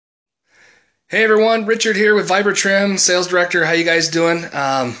Hey everyone, Richard here with Vibratrim, sales director. How you guys doing?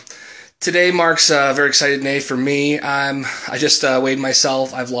 Today marks a very exciting day for me. I just weighed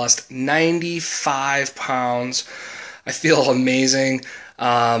myself. I've lost 95 pounds. I feel amazing.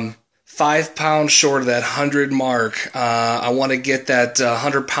 5 pounds short of that 100 mark. I want to get that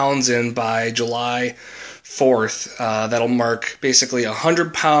 100 pounds in by July 4th. That'll mark basically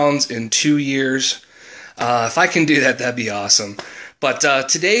 100 pounds in 2 years. If I can do that, that'd be awesome. But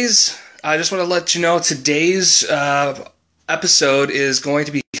I just want to let you know today's episode is going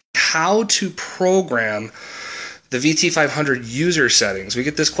to be how to program the VT500 user settings. We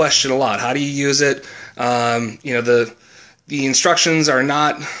get this question a lot. How do you use it? The instructions are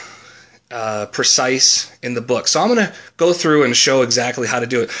not precise in the book. So I'm going to go through and show exactly how to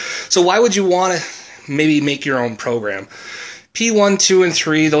do it. So why would you want to maybe make your own program? P1, 2, and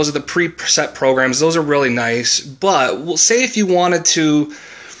 3, those are the preset programs. Those are really nice. But we'll say if you wanted to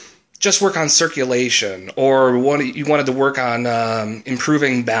just work on circulation, or you wanted to work on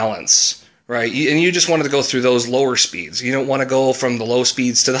improving balance, right? And you just wanted to go through those lower speeds. You don't want to go from the low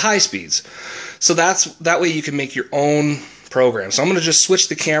speeds to the high speeds. So that way you can make your own program. So I'm going to just switch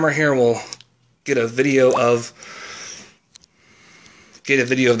the camera here, and we'll get a video of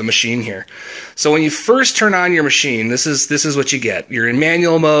the machine here. So when you first turn on your machine, this is what you get. You're in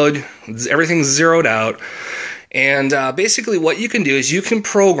manual mode. Everything's zeroed out. And basically what you can do is you can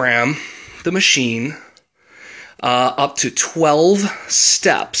program the machine up to 12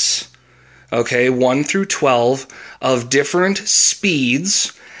 steps, okay, 1 through 12, of different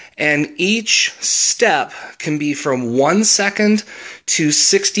speeds, and each step can be from 1 second to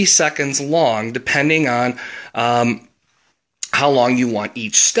 60 seconds long, depending on how long you want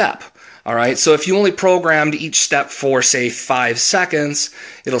each step. All right, so if you only programmed each step for, say, 5 seconds,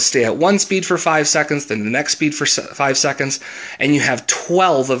 it'll stay at one speed for 5 seconds, then the next speed for 5 seconds, and you have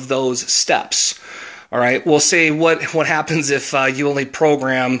 12 of those steps. All right, we'll say what happens if you only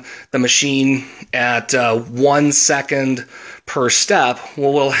program the machine at 1 second per step.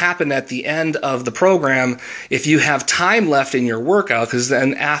 Well, what will happen at the end of the program, if you have time left in your workout, because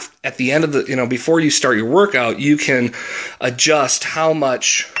then at the end of the, before you start your workout, you can adjust how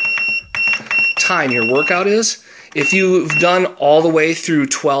much time your workout is. If you've done all the way through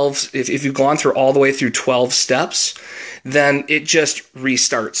 12, if you've gone through all the way through 12 steps, then it just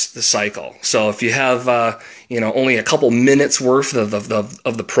restarts the cycle. So if you have only a couple minutes worth of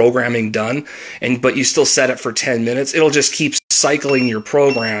the programming done, but you still set it for 10 minutes, it'll just keep cycling your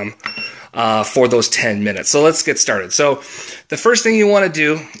program for those 10 minutes. So let's get started. So the first thing you want to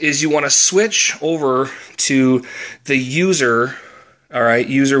do is you want to switch over to the user. All right,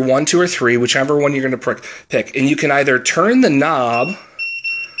 user 1, 2, or 3, whichever one you're going to pick. And you can either turn the knob,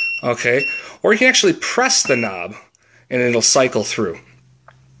 okay, or you can actually press the knob, and it'll cycle through.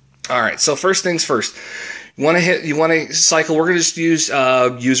 All right, so first things first. You want to cycle. We're going to just use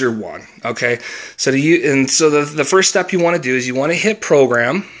user 1, okay? So the first step you want to do is you want to hit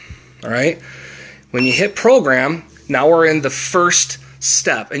program, all right? When you hit program, now we're in the first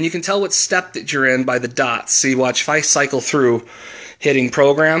step, and you can tell what step that you're in by the dots. See, watch, if I cycle through hitting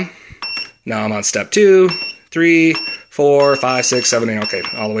program, now I'm on step 2, 3, 4, 5, 6, 7, 8, okay,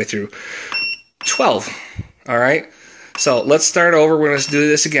 all the way through 12. All right, so let's start over. We're going to do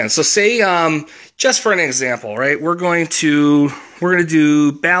this again. So say, just for an example, right, we're going to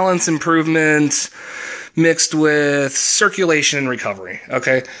do balance improvement mixed with circulation and recovery.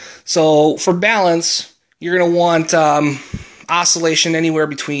 Okay, so for balance, you're going to want oscillation anywhere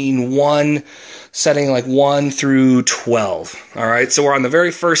between 1 through 12. All right, so we're on the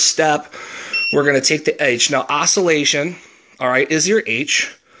very first step. We're going to take the H. Now, oscillation, all right, is your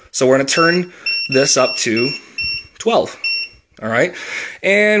H. So we're going to turn this up to 12. All right,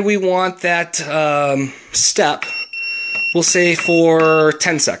 and we want that step, we'll say, for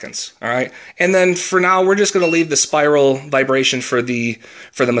 10 seconds. All right, and then for now, we're just going to leave the spiral vibration for the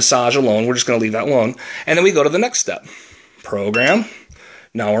massage alone. We're just going to leave that alone, and then we go to the next step. Program.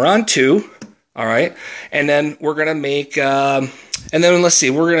 Now we're on 2. All right, and then we're going to make, and then let's see,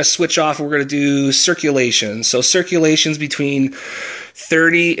 we're going to switch off. We're going to do circulation. So circulation's between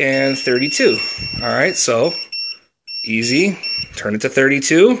 30 and 32. All right, so easy. Turn it to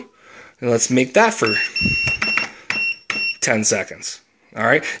 32, and let's make that for 10 seconds. All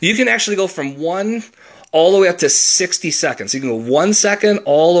right, you can actually go from 1 all the way up to 60 seconds. You can go 1 second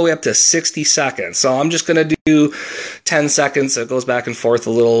all the way up to 60 seconds. So I'm just going to do 10 seconds. It goes back and forth a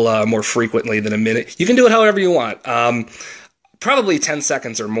little more frequently than a minute. You can do it however you want. Probably 10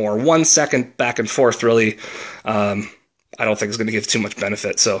 seconds or more. 1 second back and forth really, I don't think is going to give too much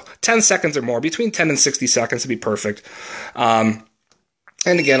benefit. So 10 seconds or more, between 10 and 60 seconds would be perfect.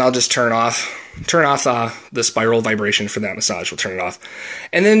 And again, I'll just turn off the spiral vibration for that massage. We'll turn it off.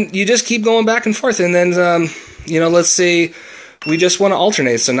 And then you just keep going back and forth. And then, you know, let's say we just want to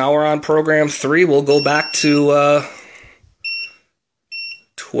alternate. So now we're on program 3. We'll go back to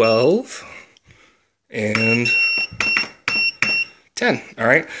 12 and 10. All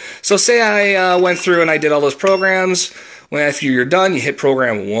right. So say I went through and I did all those programs. When after you're done, you hit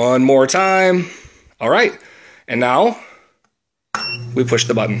program one more time. All right. And now we push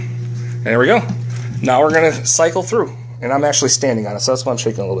the button. And there we go. Now we're going to cycle through. And I'm actually standing on it, so that's why I'm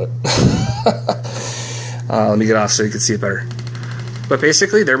shaking a little bit. Let me get off so you can see it better. But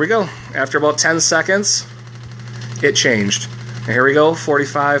basically, there we go. After about 10 seconds, it changed. And here we go,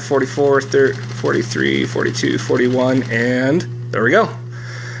 45, 44, 30, 43, 42, 41, and there we go.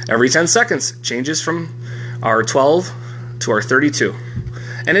 Every 10 seconds, it changes from our 12 to our 32.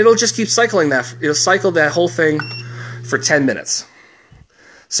 And it'll just keep cycling that. It'll cycle that whole thing for 10 minutes.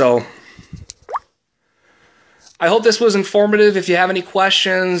 So I hope this was informative. If you have any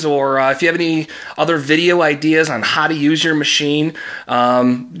questions or if you have any other video ideas on how to use your machine,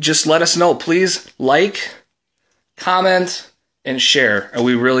 just let us know. Please like, comment, and share. And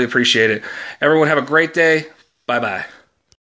we really appreciate it. Everyone have a great day. Bye-bye.